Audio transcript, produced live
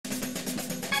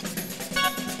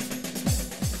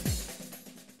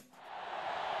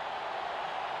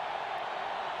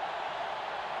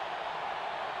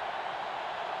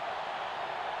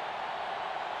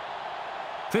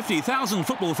50,000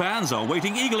 football fans are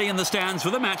waiting eagerly in the stands for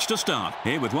the match to start.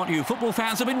 Here with what you football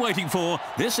fans have been waiting for,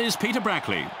 this is Peter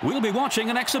Brackley. We'll be watching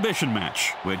an exhibition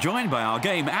match. We're joined by our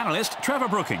game analyst, Trevor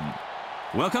Brooking.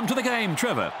 Welcome to the game,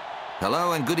 Trevor.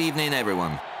 Hello and good evening,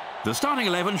 everyone. The starting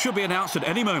 11 should be announced at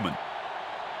any moment.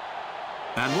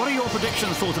 And what are your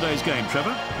predictions for today's game,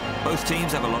 Trevor? Both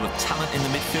teams have a lot of talent in the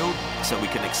midfield, so we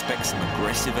can expect some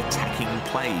aggressive attacking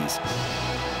plays.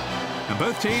 And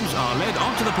both teams are led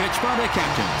onto the pitch by their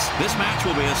captains. This match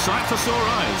will be a sight for sore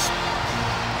eyes.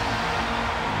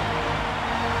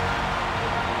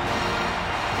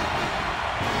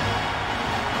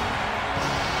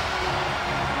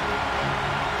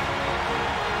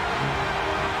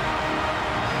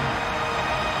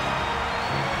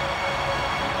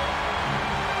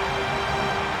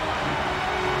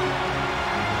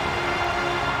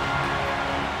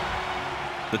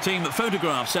 The team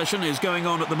photograph session is going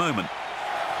on at the moment.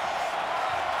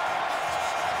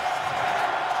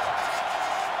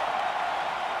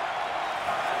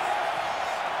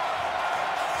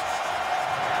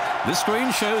 This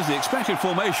screen shows the expected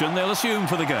formation they'll assume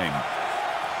for the game.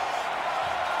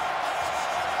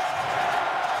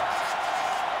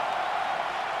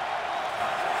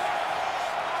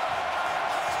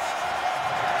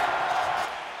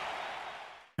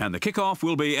 And the kickoff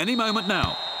will be any moment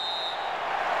now.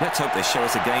 Let's hope they show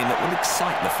us a game that will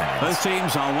excite the fans. Both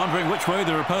teams are wondering which way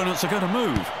their opponents are going to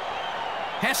move.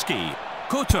 Heskey,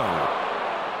 Kuto.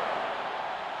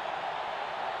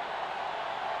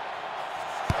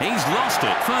 He's lost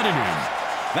it, Ferdinand.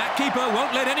 That keeper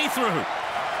won't let any through.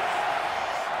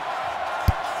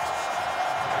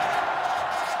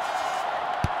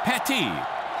 Petit.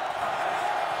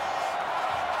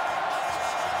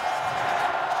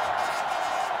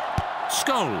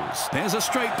 Scholes. There's a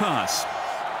straight pass.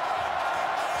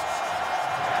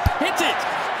 Hits it! And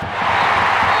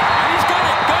he's got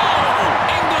it! Goal!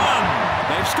 England!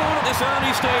 They've scored at this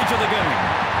early stage of the game.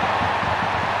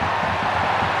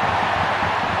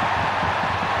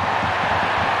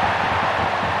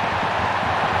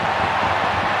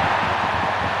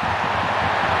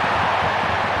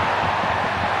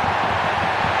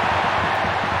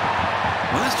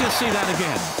 Well, let's just see that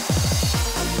again.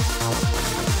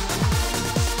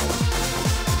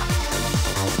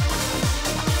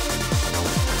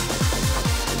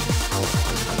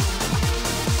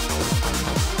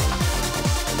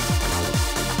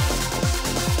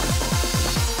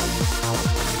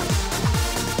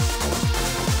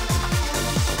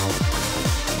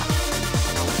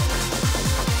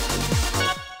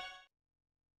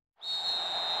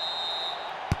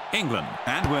 England,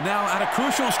 and we're now at a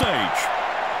crucial stage.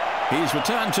 He's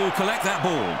returned to collect that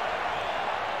ball.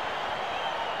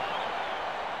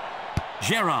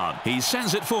 Gerrard, he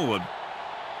sends it forward.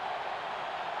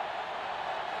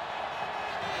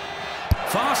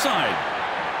 Far side.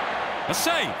 A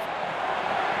save.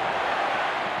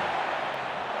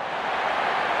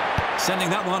 Sending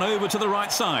that one over to the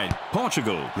right side.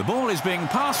 Portugal, the ball is being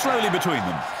passed slowly between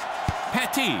them.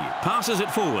 Petit passes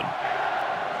it forward.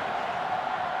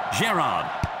 Gerrard,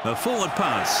 the forward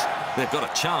pass. They've got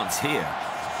a chance here.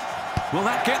 Will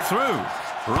that get through?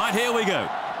 Right, here we go.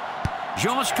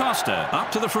 George Costa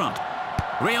up to the front.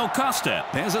 Rio Costa,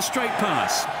 there's a straight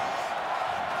pass.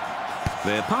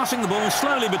 They're passing the ball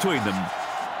slowly between them.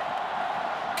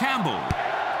 Campbell.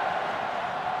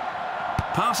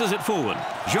 Passes it forward.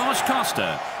 George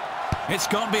Costa. It's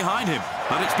gone behind him,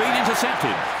 but it's been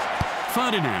intercepted.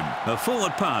 Ferdinand, a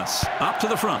forward pass up to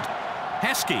the front.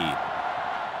 Heskey.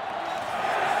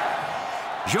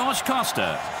 George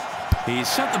Costa. He's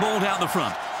sent the ball down the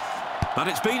front, but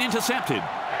it's been intercepted.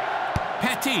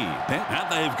 Petit,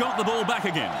 and they've got the ball back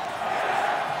again.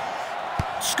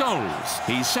 Scholes,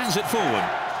 he sends it forward.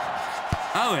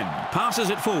 Owen passes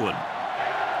it forward.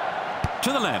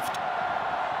 To the left.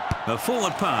 A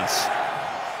forward pass.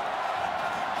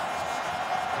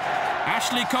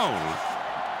 Ashley Cole.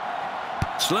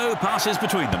 Slow passes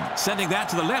between them, sending that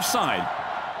to the left side.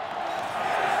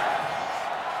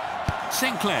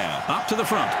 Sinclair up to the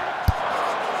front.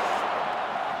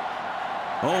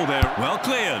 Oh, they're well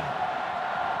cleared.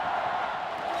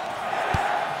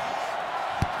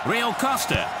 Rio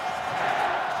Costa.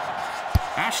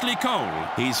 Ashley Cole.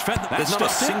 He's fed. There's not a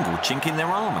single chink in their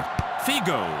armour.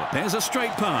 Figo. There's a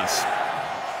straight pass.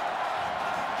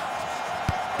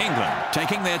 England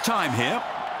taking their time here.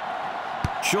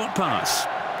 Short pass.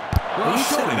 Well,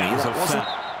 surely that was a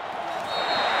foul.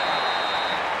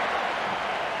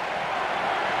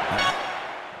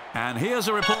 And here's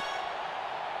a report.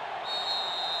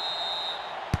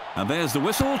 And there's the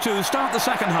whistle to start the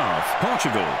second half.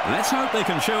 Portugal, let's hope they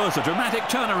can show us a dramatic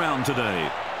turnaround today.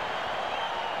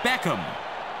 Beckham.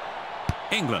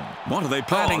 England. What are they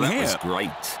planning that here? was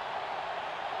great.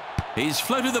 He's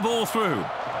floated the ball through.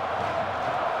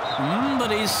 But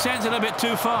he's sent it a bit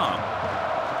too far.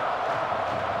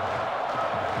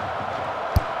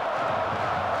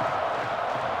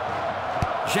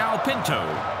 João Pinto.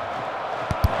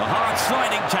 A hard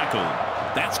sliding tackle.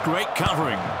 That's great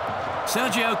covering.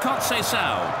 Sergio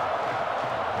Conceição.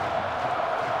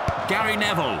 Gary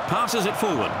Neville passes it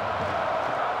forward.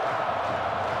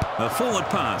 A forward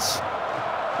pass.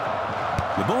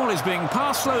 The ball is being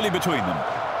passed slowly between them.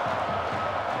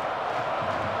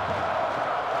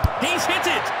 He's hit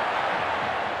it!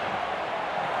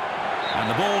 And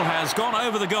the ball has gone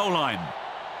over the goal line.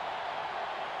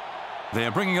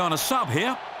 They're bringing on a sub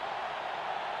here.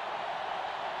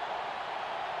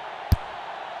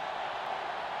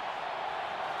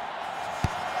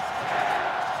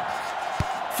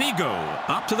 Figo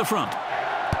up to the front.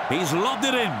 He's lobbed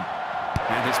it in.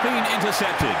 And it's been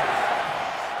intercepted.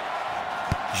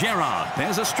 Gerrard,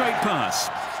 there's a straight pass.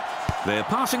 They're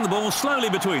passing the ball slowly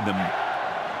between them.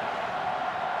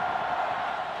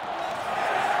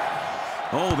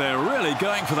 Oh, they're really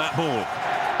going for that ball.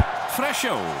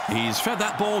 Fresho, he's fed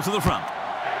that ball to the front.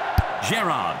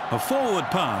 Gerrard, a forward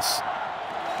pass.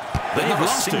 They've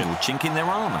lost it. Chink in their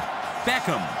armour.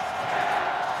 Beckham.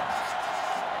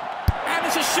 And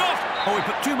it's a shot. Oh, he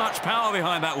put too much power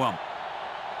behind that one.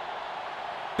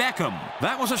 Beckham.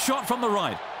 That was a shot from the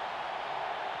right.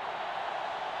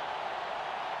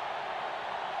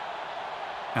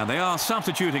 And they are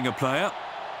substituting a player.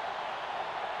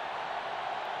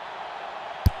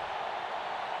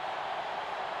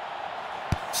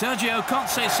 Sergio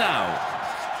Conceição.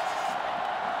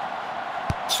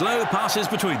 Slow passes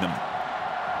between them.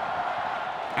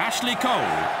 Ashley Cole.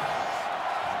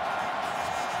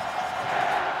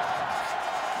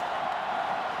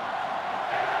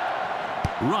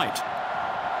 Right.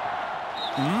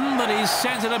 But he's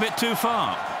sent it a bit too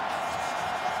far.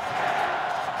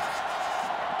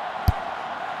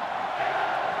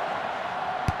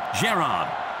 Gerrard.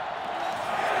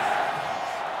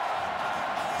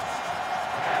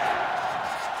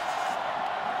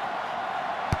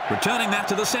 Returning that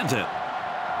to the centre.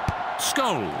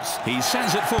 Scholes. He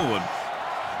sends it forward.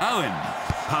 Owen.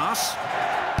 Pass.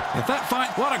 If that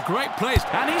fight, what a great place.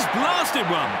 And he's blasted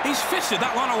one. He's fisted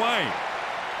that one away.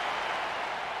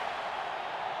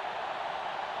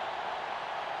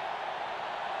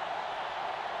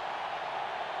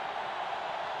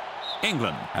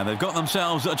 England, and they've got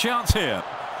themselves a chance here.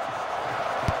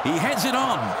 He heads it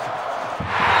on.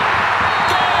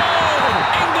 Goal!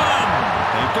 England!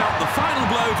 They've dealt the final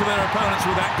blow to their opponents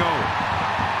with that goal.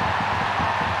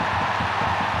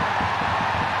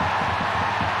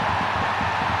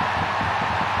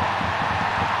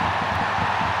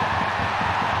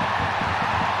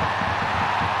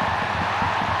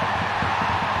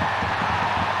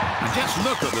 And just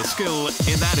look at the skill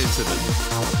in that incident.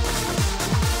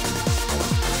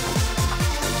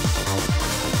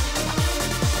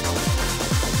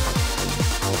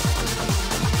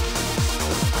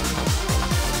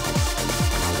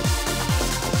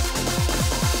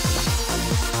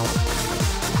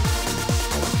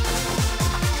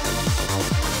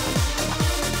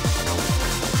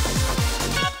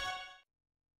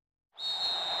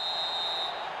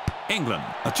 England.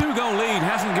 A two-goal lead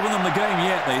hasn't given them the game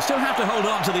yet. They still have to hold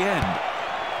on to the end.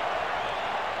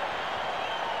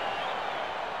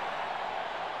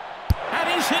 And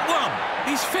he's hit one.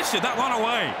 He's fisted that one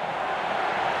away.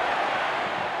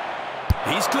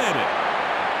 He's cleared it.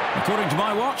 According to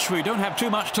my watch, we don't have too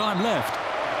much time left.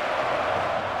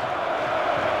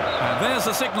 And there's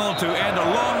the signal to end a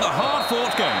long,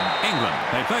 hard-fought game. England.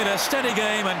 They played a steady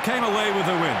game and came away with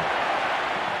the win.